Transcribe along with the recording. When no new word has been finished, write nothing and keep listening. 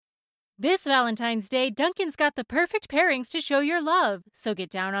This Valentine's Day, Dunkin's got the perfect pairings to show your love. So get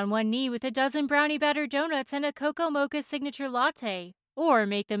down on one knee with a dozen brownie batter donuts and a cocoa mocha signature latte. Or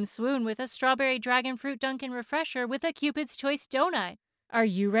make them swoon with a strawberry dragon fruit Dunkin' refresher with a Cupid's Choice donut. Are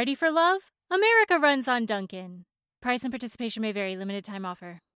you ready for love? America runs on Dunkin'. Price and participation may vary. Limited time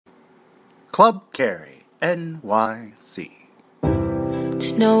offer. Club Carry, NYC.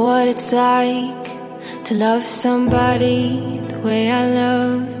 To know what it's like to love somebody the way I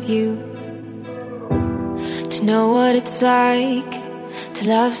love you. To know what it's like to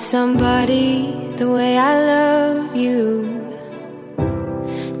love somebody the way I love you.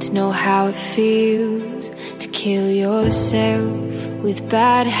 To know how it feels to kill yourself with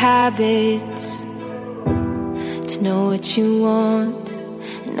bad habits. To know what you want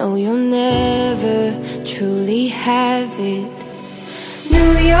and know you'll never truly have it.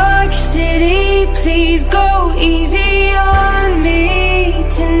 New York City, please go easy on me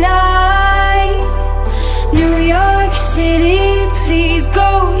tonight. New York City, please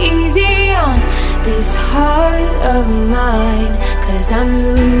go easy on this heart of mine. 'Cause I'm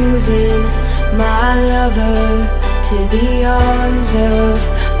losing my lover to the arms of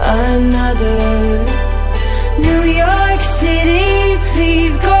another. New York City,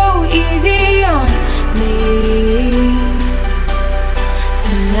 please go easy on me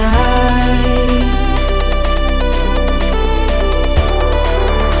tonight.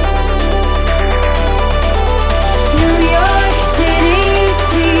 New York City,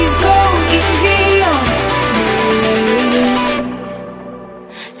 please go easy on me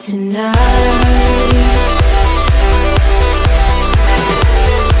tonight.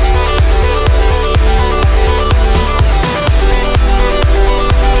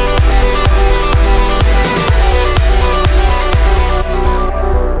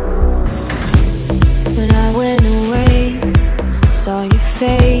 Saw your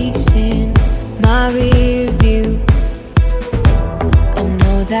face in my rear view. I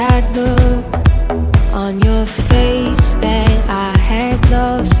know that look on your face that I had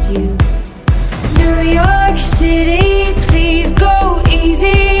lost you. New York City, please go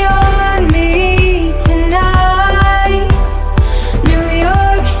easy on me tonight. New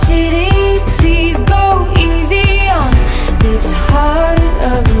York City, please go easy on this heart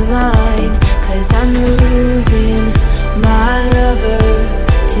of mine. 'Cause I'm losing my lover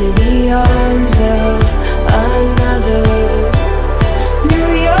to the arms of another.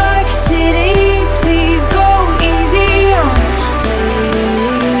 New York City, please go easy on me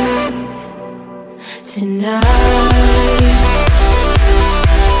tonight.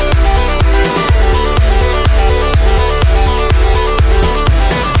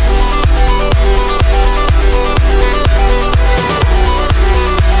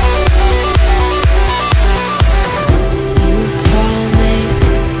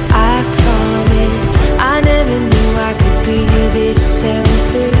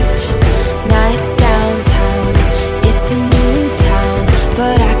 Selfish. Nights downtown, it's a new town,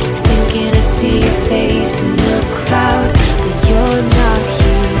 but I keep thinking I see your face in the crowd. But you're not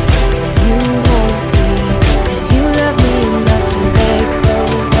here, and you won't be, 'cause you love me enough to let go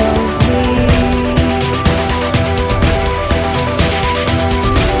of me.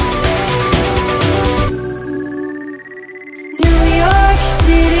 New York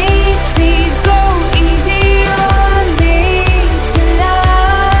City, please go easy on me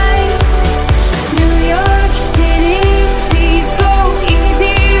tonight. New York City, please go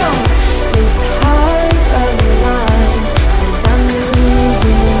easy on this heart of mine. 'Cause I'm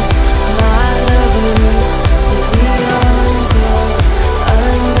losing my lover to the arms of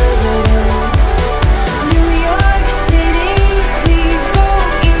another. New York City, please go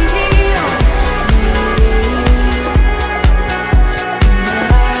easy on me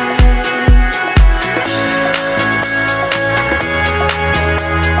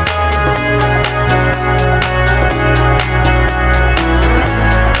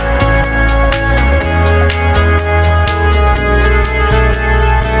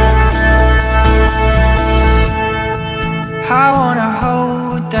I wanna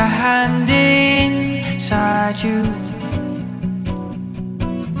hold the hand inside you.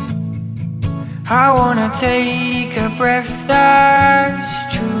 I wanna take a breath that's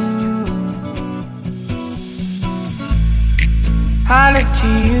true. I look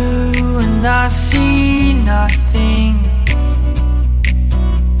to you and I see nothing.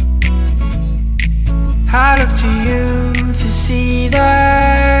 I look to you to see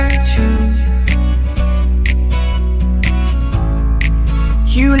the truth.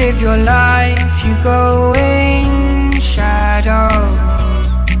 You live your life, you go in shadows.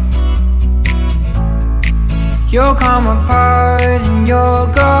 You'll come apart and you'll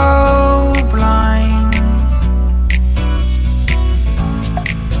go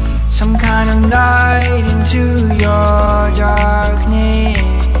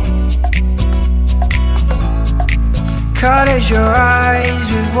your eyes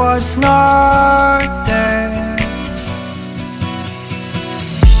with what's not there.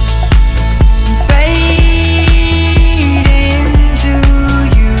 Fade into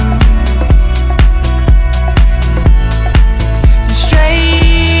you.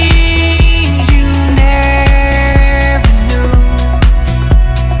 Strange you never knew.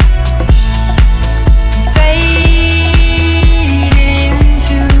 Fade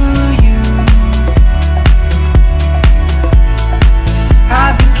into you. I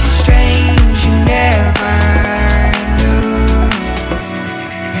think it's strange you never knew.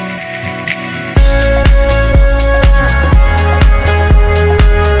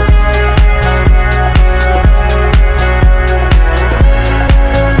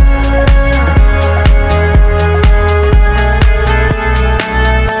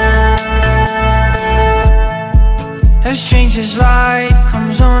 As strange as light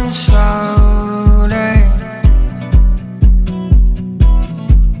comes on slowly,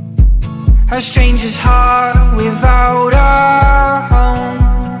 as strange as heart without a home.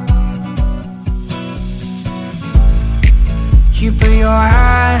 You put your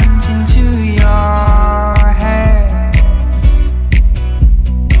hands into your hair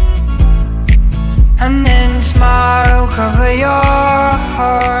and then smile, cover your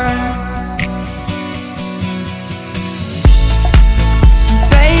heart.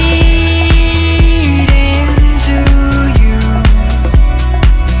 Fade into you.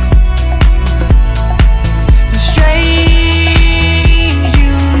 Strange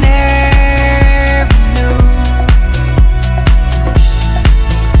you never knew.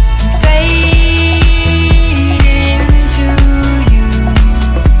 Fade into you.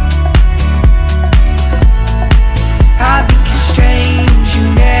 I think it's strange you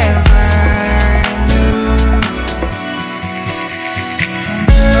never knew.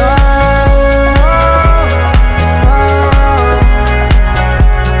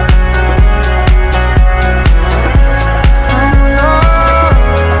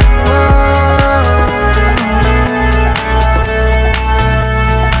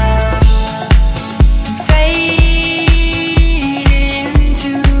 Fade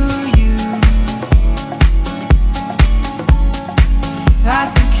into you. I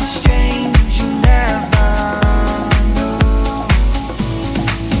think it's strange you never knew.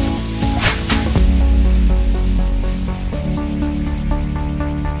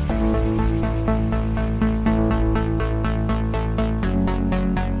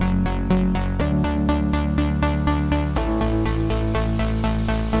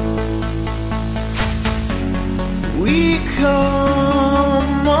 We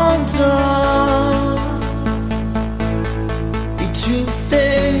come undone between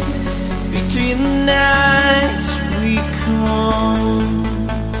days, between nights. We come,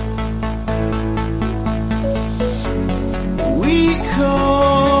 we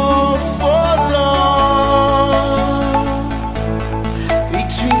come for love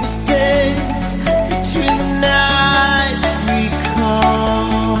between the days, between the nights. We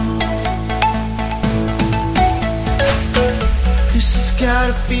come. 'Cause it's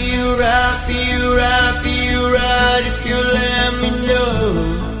gotta feel right, feel right, feel right if you let me know.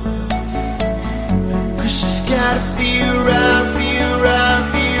 'Cause it's gotta feel right, feel right,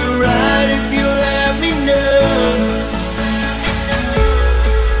 feel right if you let me know.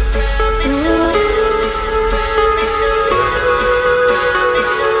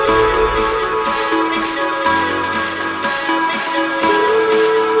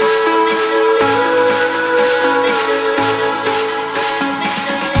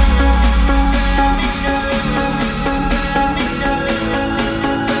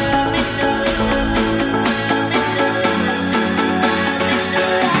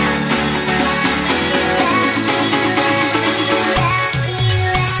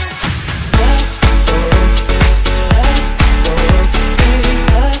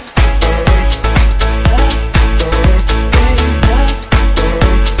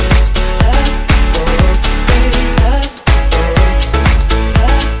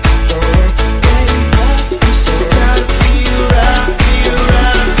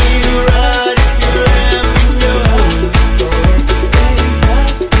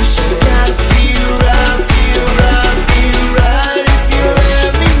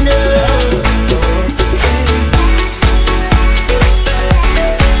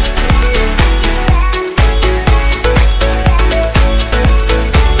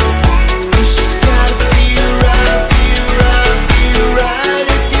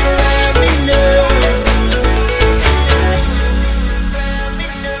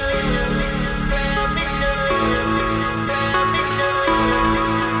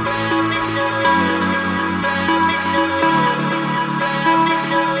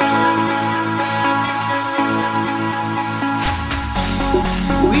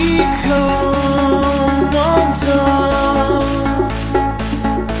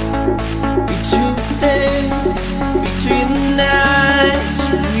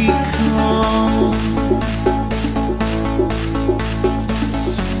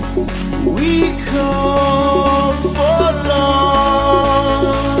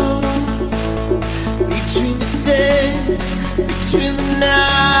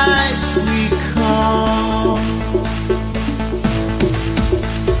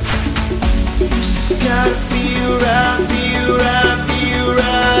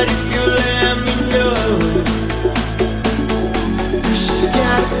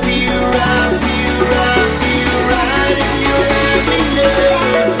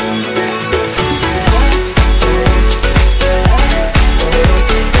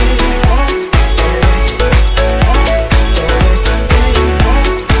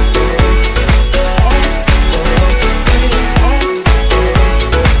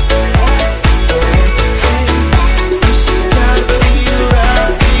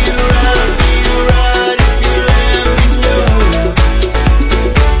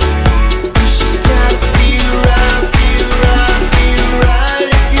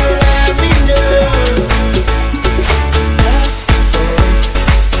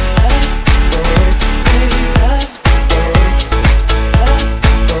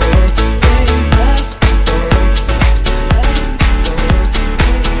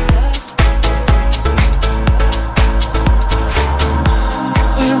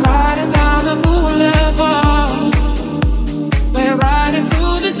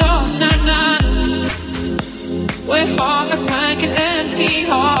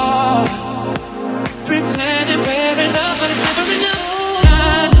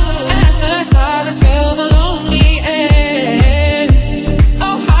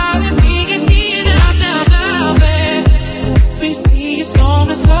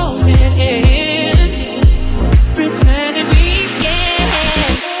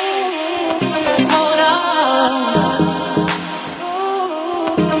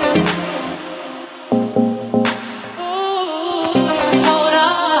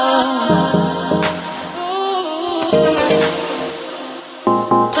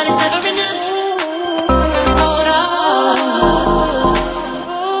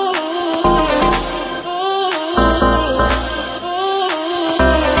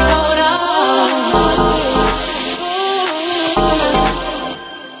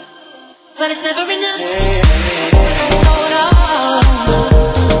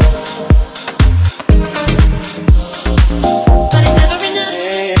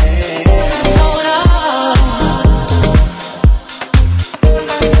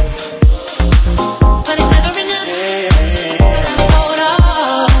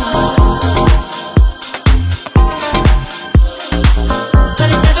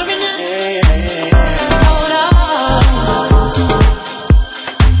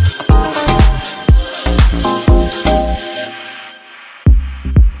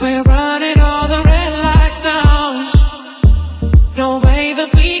 We're running all the red lights down. No way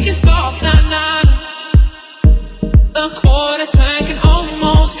that we can stop, nah, nah. A quarter tank and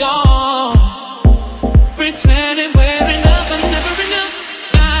almost gone. Pretending we're enough, but it's never enough.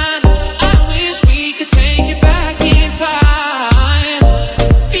 Nah, I wish we could take it back in time.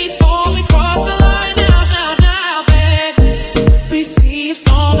 Before we cross the line, now, babe. We see a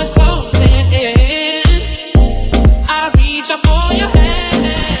storm is closing in. I reach out for your hand.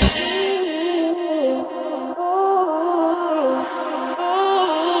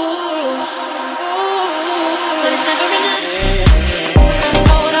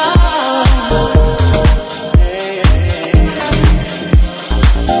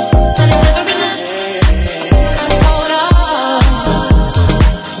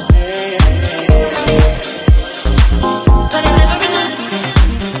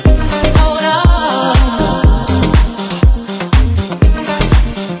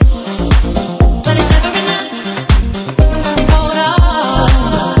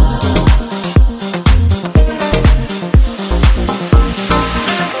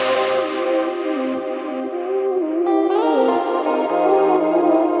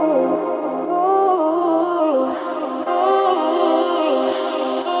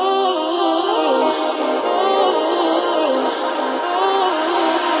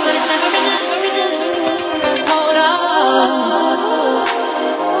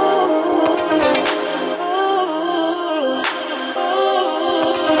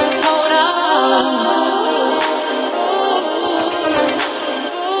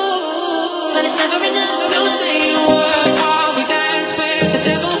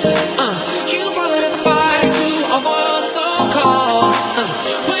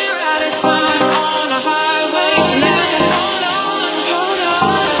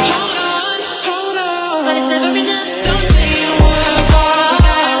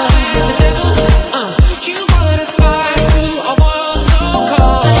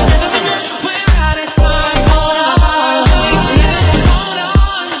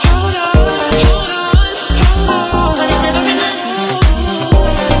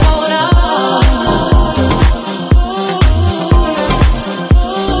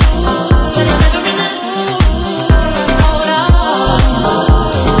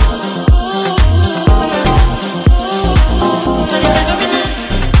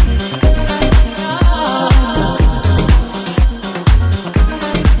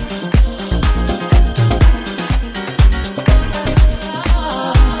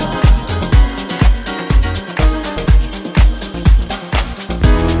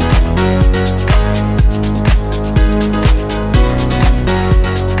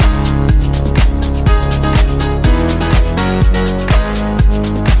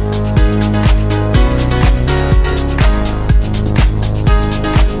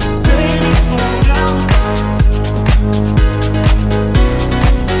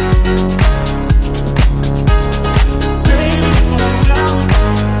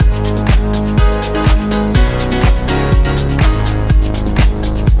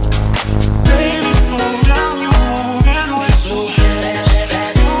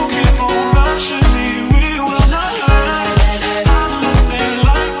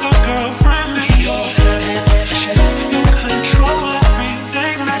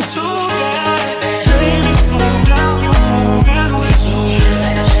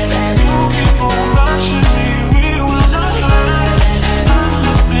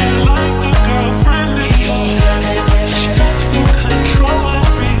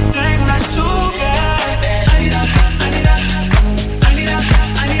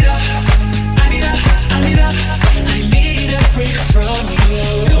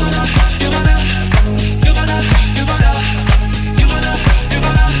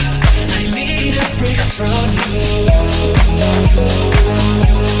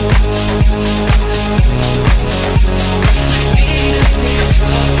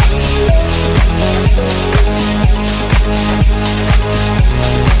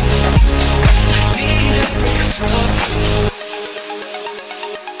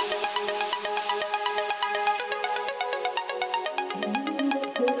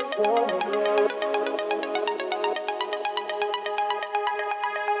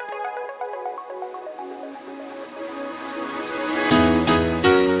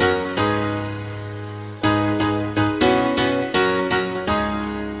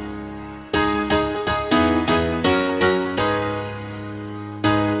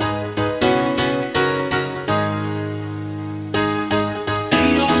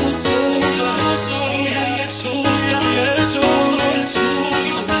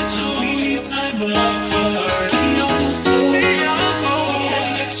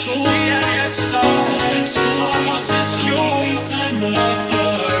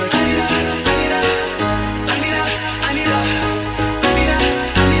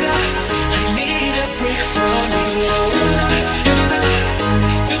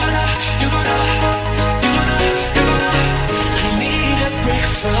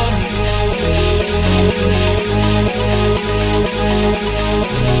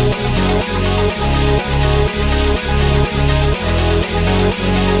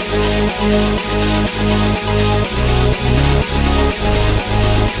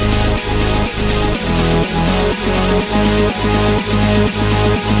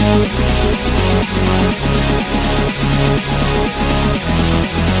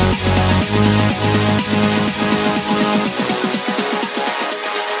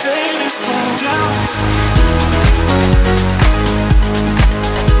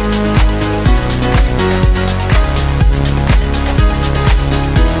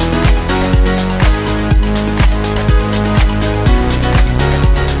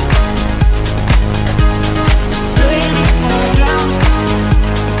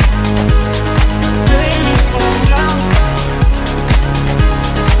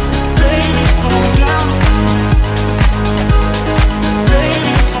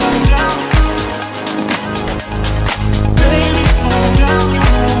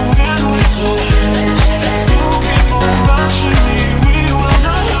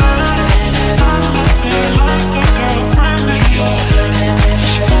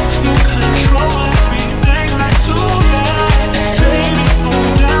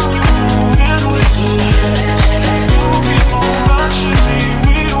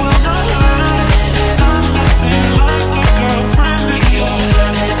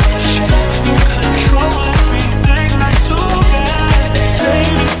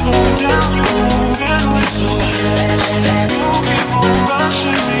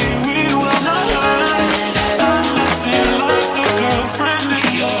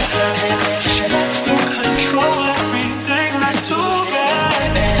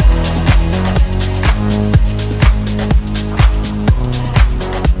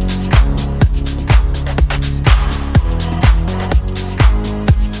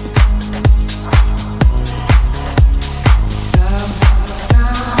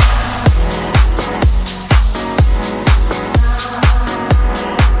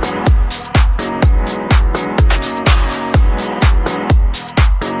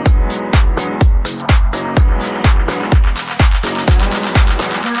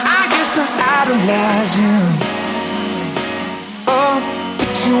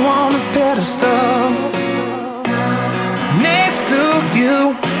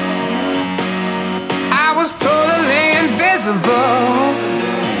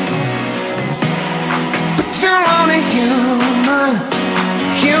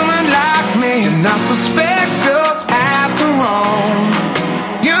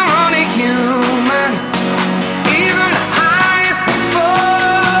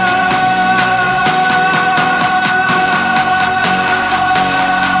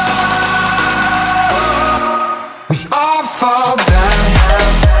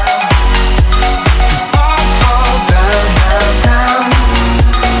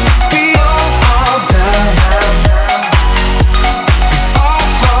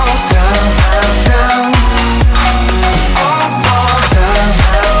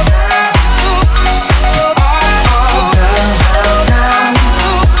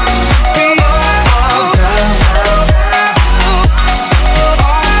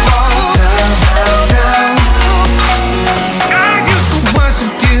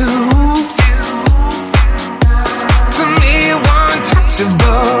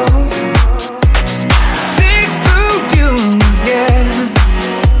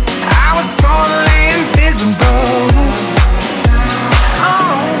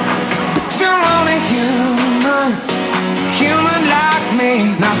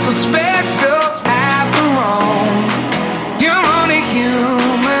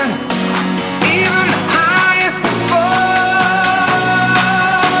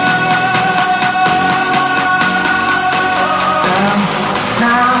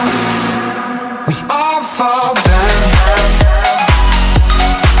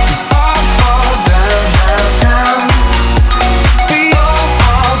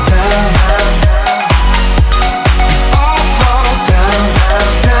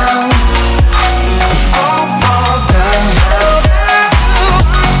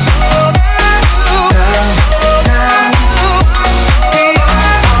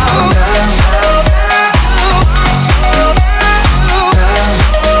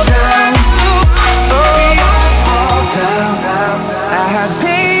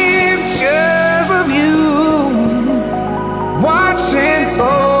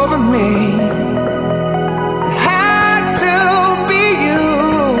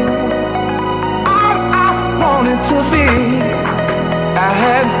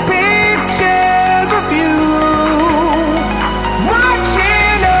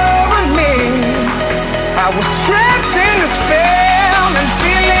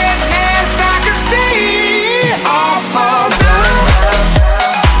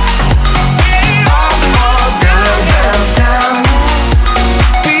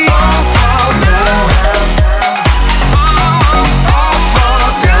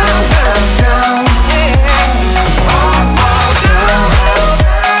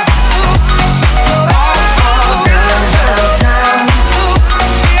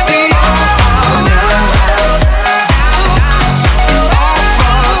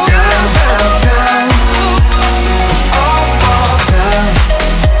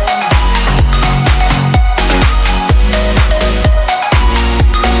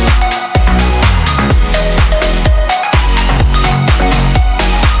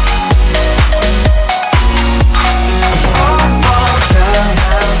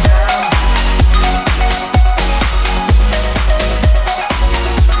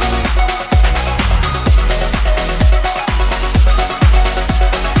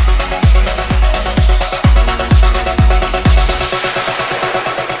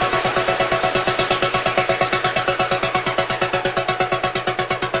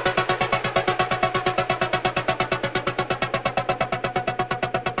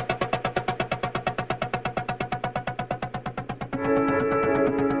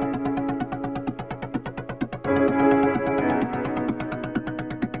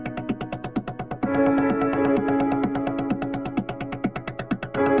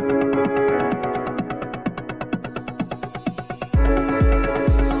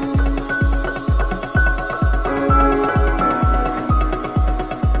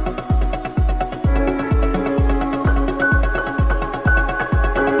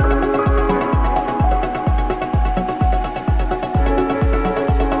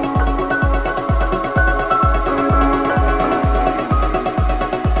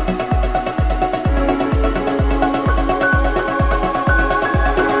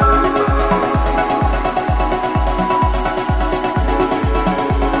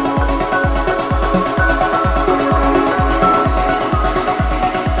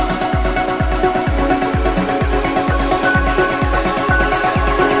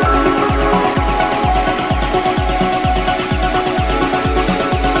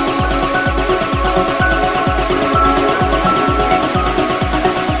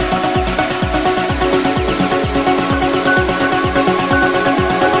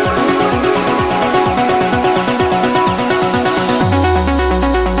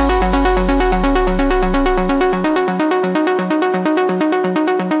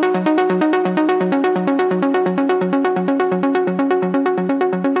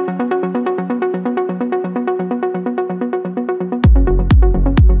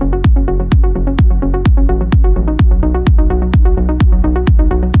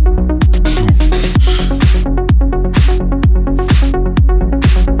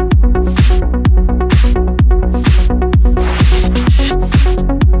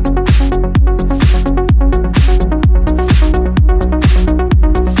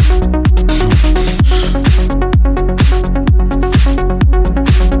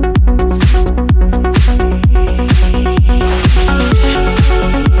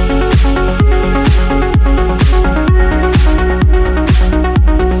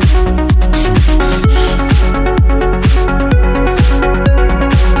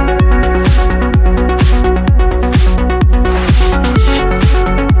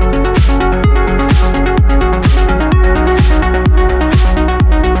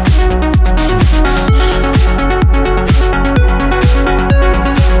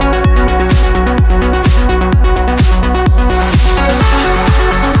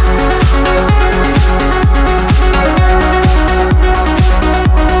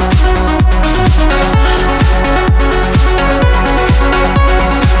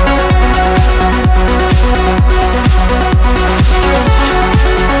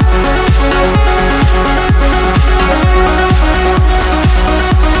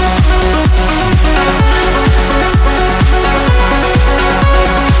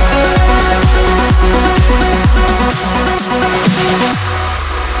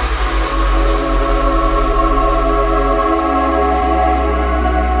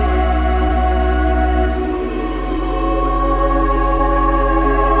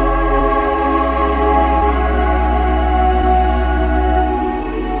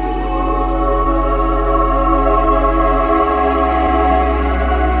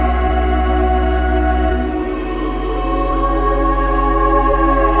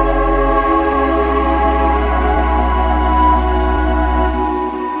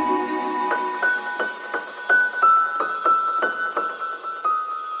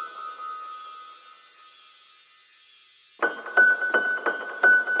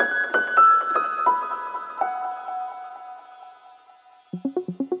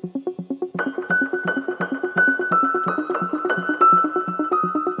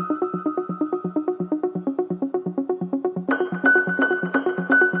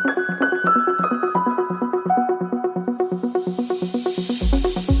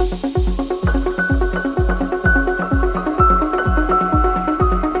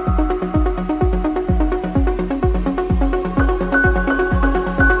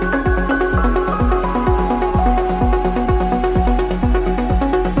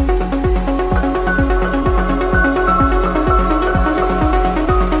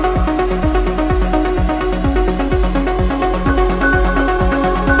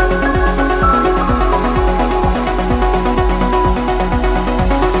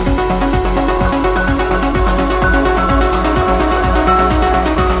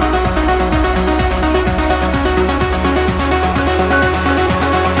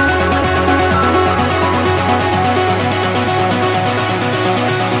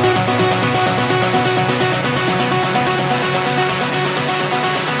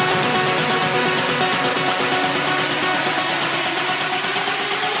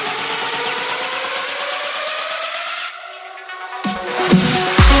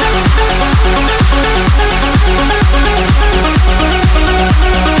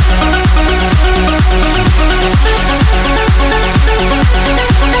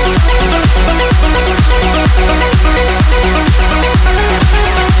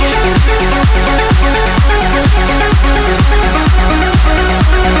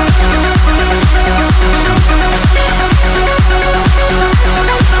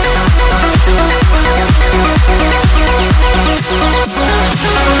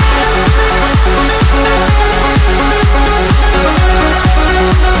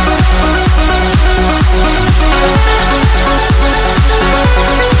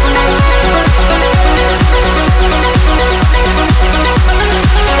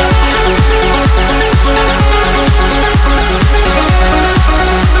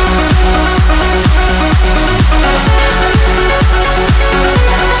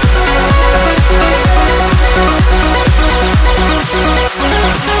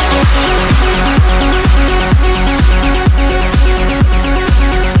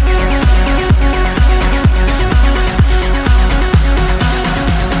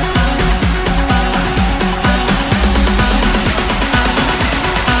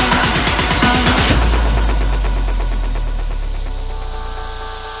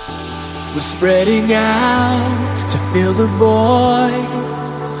 We're spreading out to fill the void.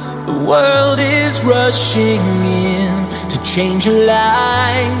 The world is rushing in to change a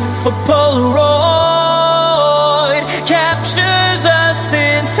life. A Polaroid captures us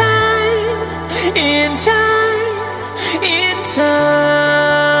in time, in time, in time.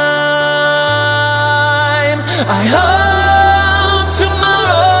 I hope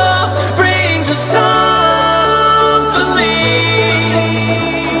tomorrow brings a symphony.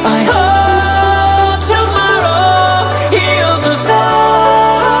 I hope tomorrow heals us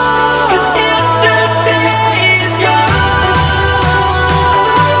all. 'Cause yesterday is gone.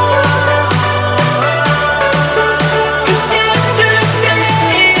 'Cause yesterday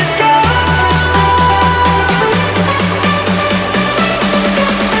is gone.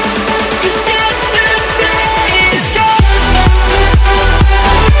 'Cause yesterday is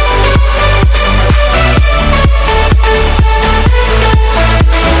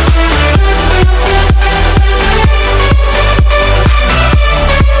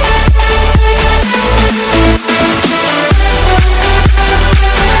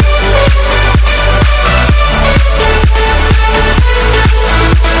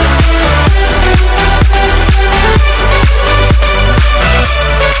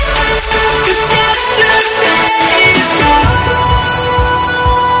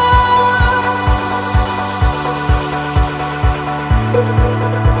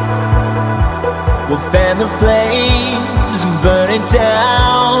we'll fan the flames and burn it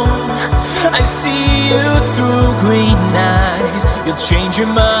down. I see you through green eyes. You'll change your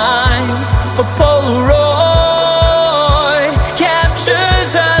mind. For Polaroid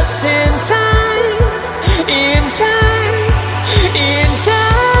captures us in time, in time, in time.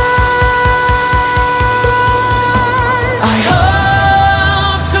 I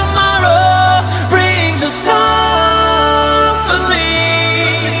hope tomorrow brings a symphony.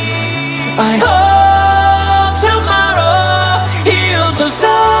 I hope tomorrow heals us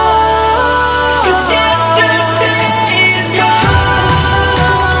all. 'Cause yesterday is gone.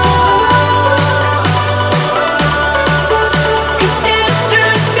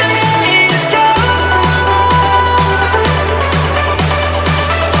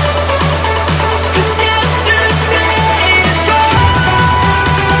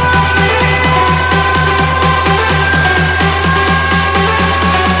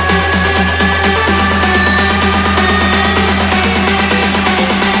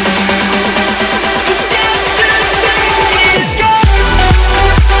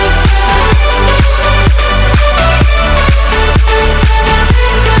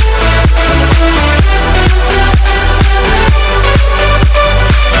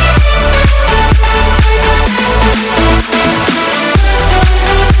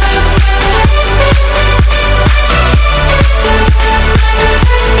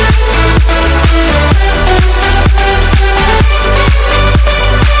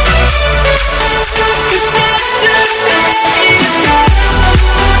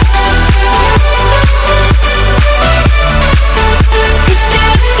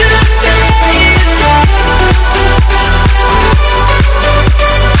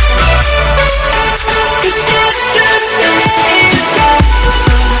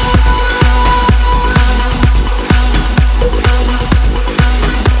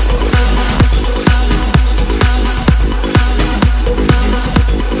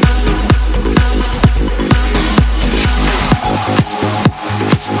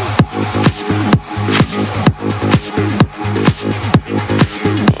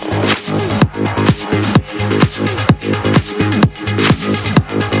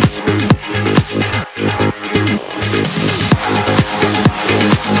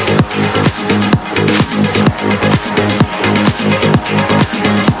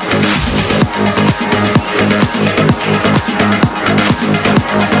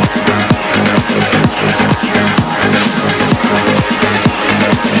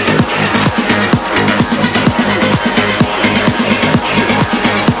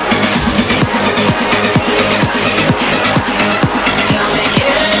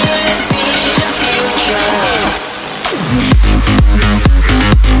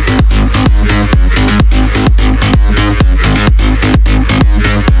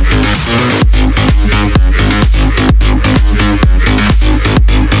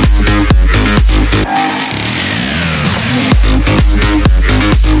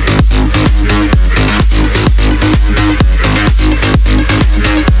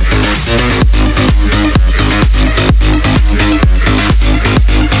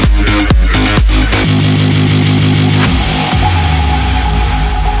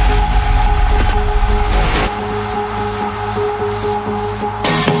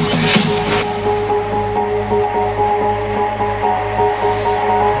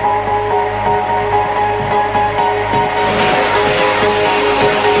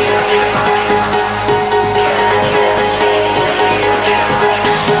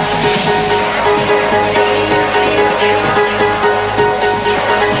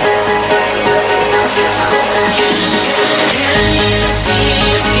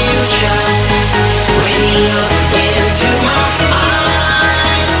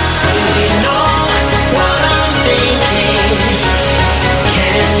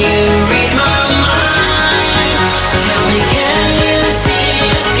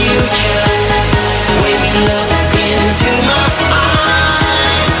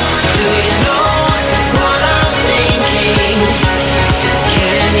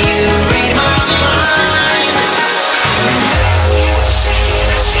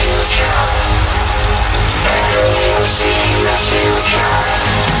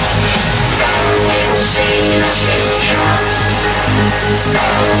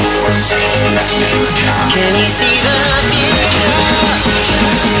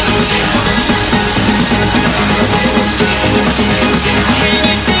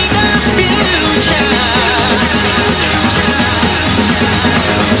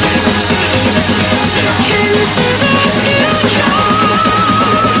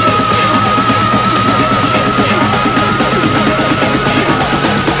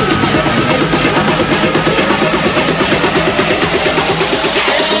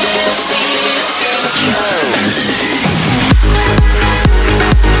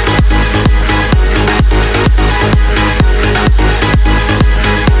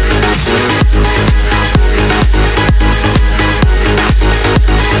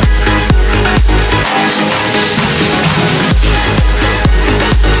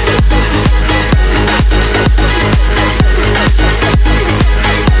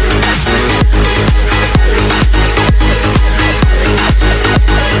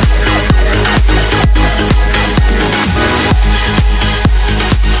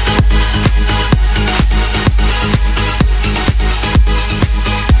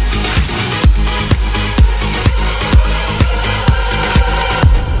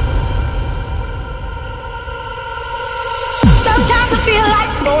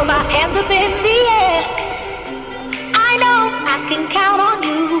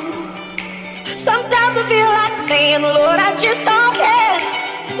 saying, Lord, I just don't care.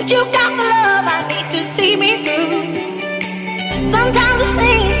 But you got the love I need to see me through. Sometimes it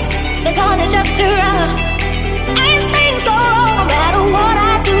seems the going is just too rough, and things go wrong no matter what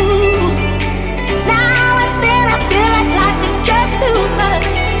I do. Now and then I feel like life is just too much.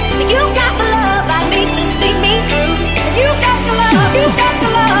 But you got the love I need to see me through. You got the love, you got the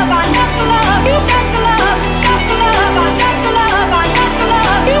love, I got the love, you got the love, got the love, I got the love, I got the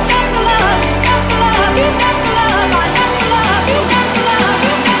love, you got the love, got the love, you got the love, I got the love, you got the love, you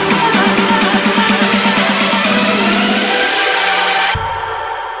got the love.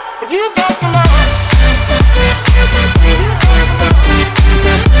 You got the love.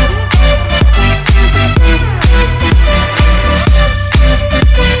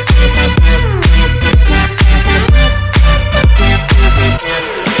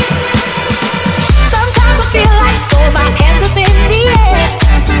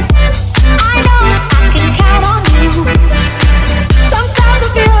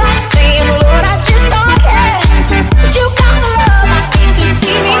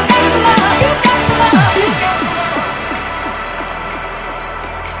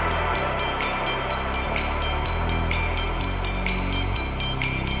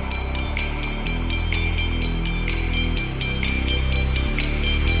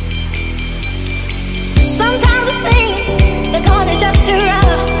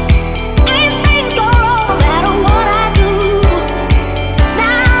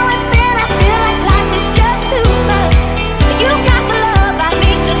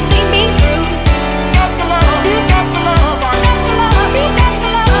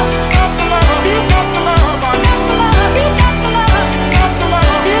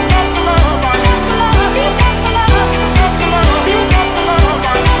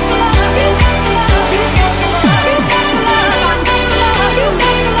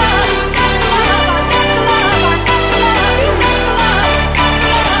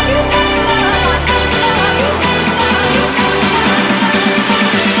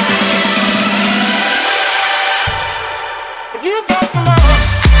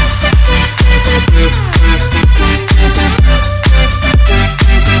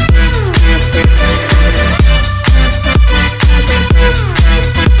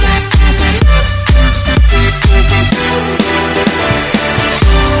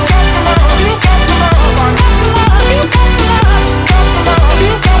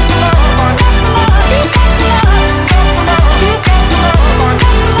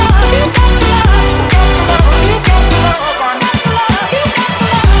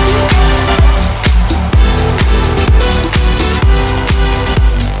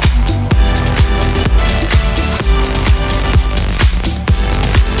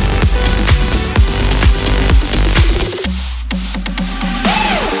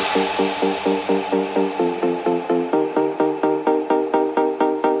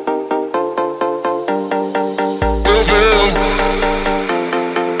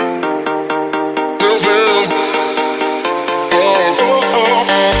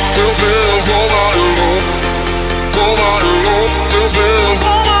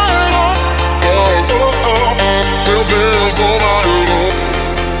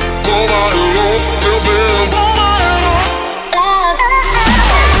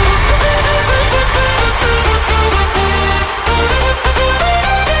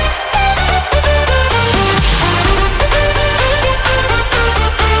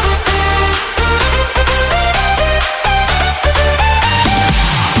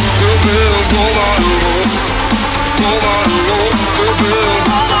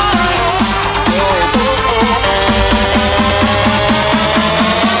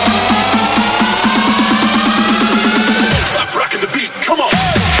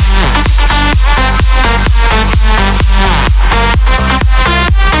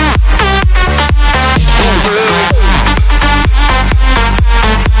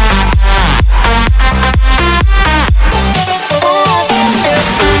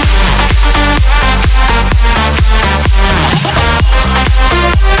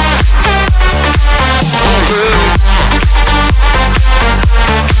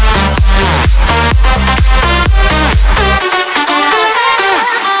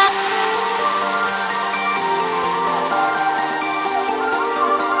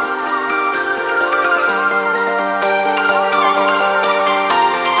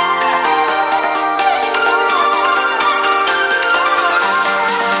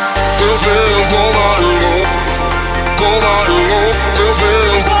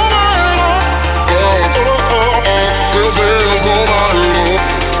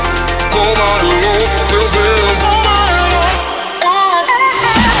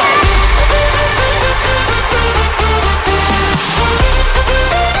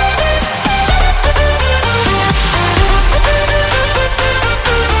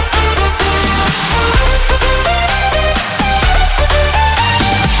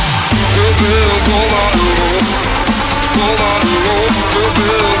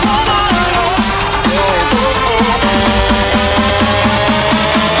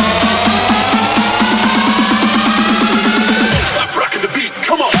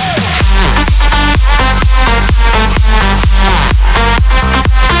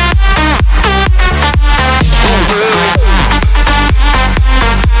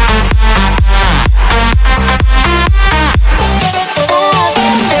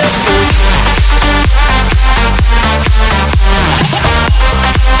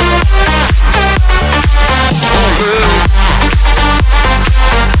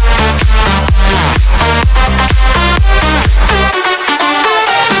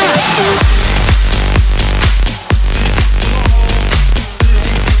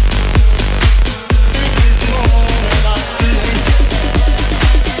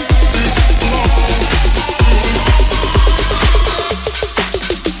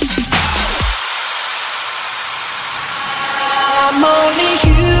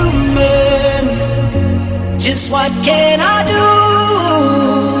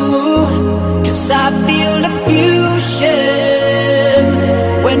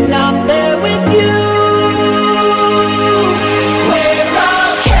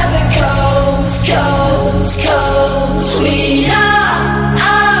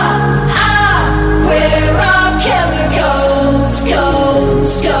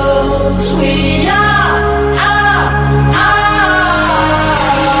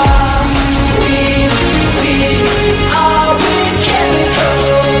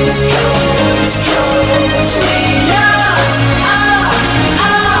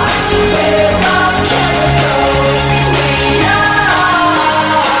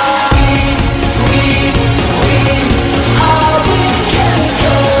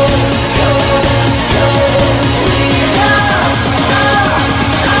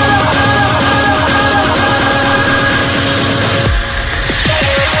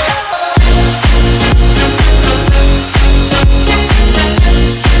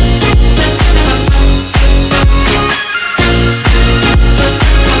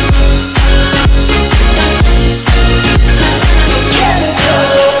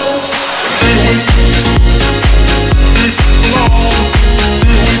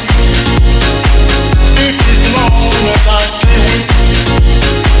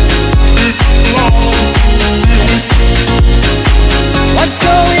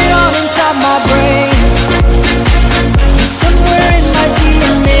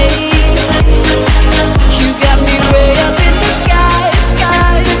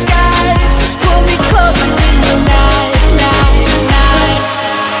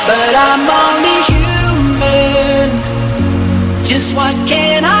 what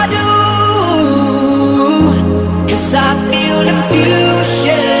can I do? 'Cause I feel the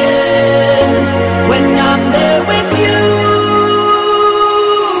fusion when I'm there with you.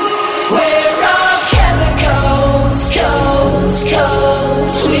 We're all chemicals,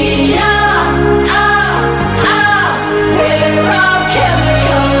 we are, we're all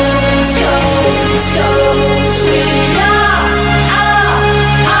chemicals, we are, we all chemicals, we are,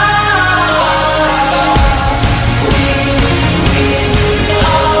 we're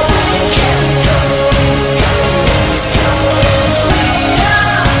all chemicals, we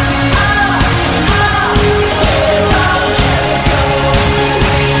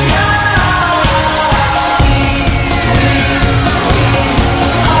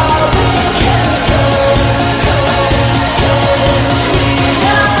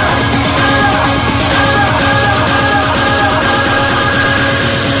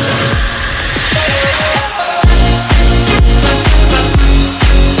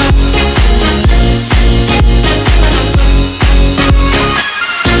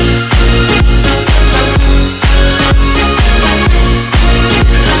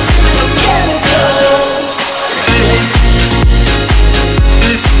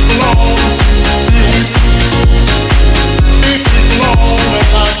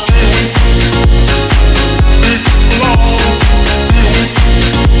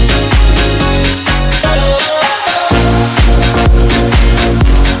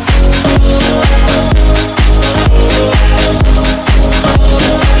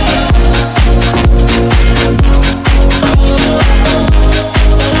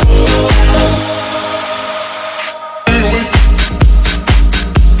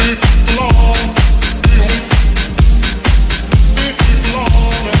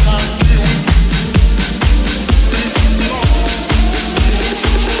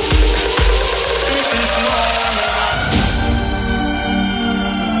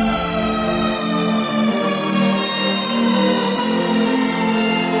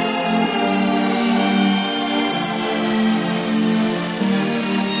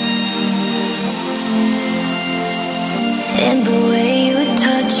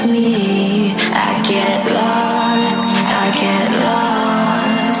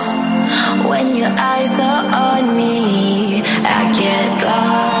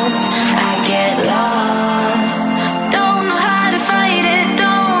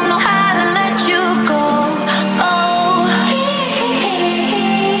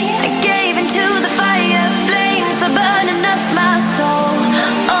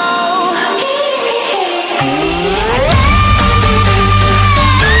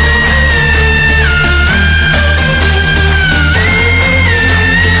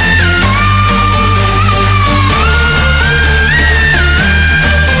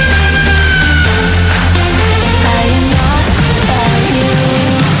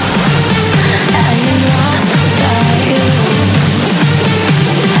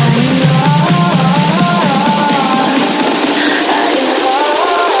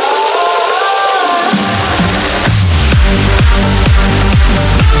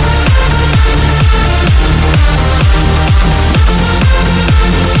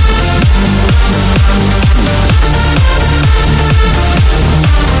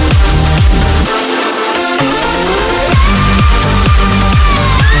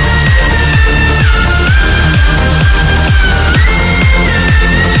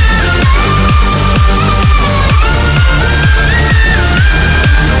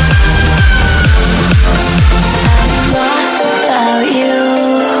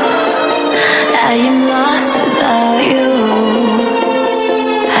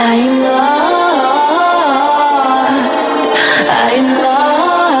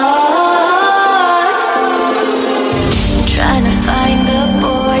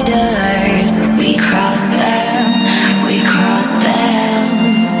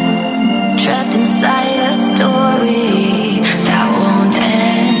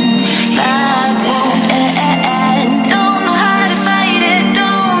Don't know how to fight it,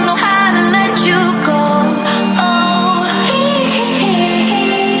 don't know how to let you go.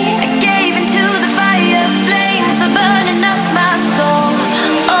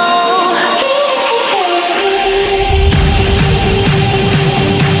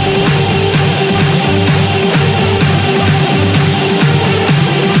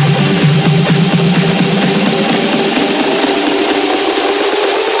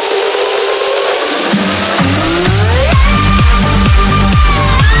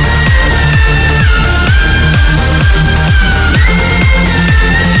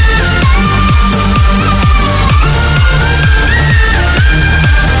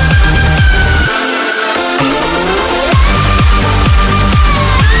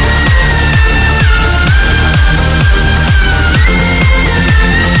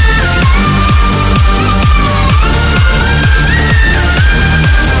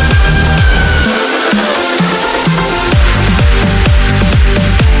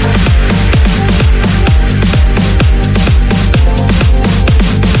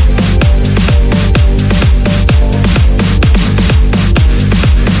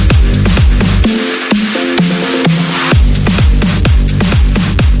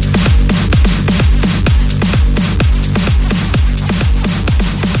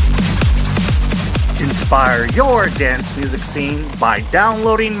 inspire your dance music scene by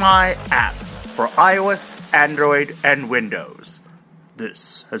downloading my app for iOS, Android, and Windows.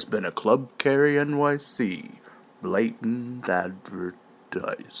 This has been a Club Carry NYC blatant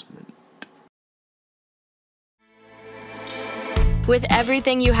advertisement. With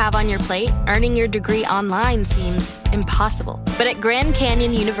everything you have on your plate, earning your degree online seems impossible. But at Grand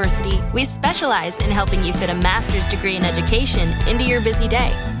Canyon University, we specialize in helping you fit a master's degree in education into your busy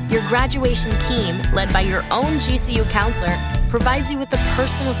day. Your graduation team, led by your own GCU counselor, provides you with the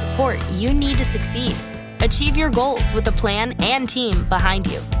personal support you need to succeed. Achieve your goals with a plan and team behind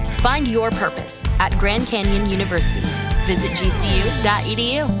you. Find your purpose at Grand Canyon University. Visit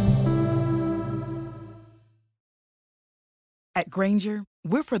gcu.edu. At Grainger,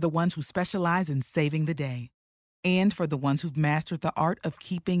 we're for the ones who specialize in saving the day and for the ones who've mastered the art of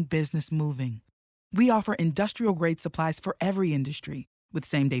keeping business moving. We offer industrial-grade supplies for every industry with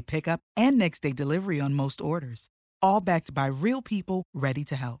same-day pickup and next-day delivery on most orders, all backed by real people ready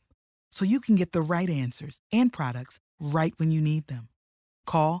to help. So you can get the right answers and products right when you need them.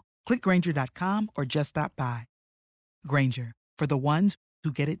 Call, click Grainger.com, or just stop by. Grainger, for the ones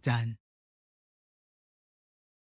who get it done.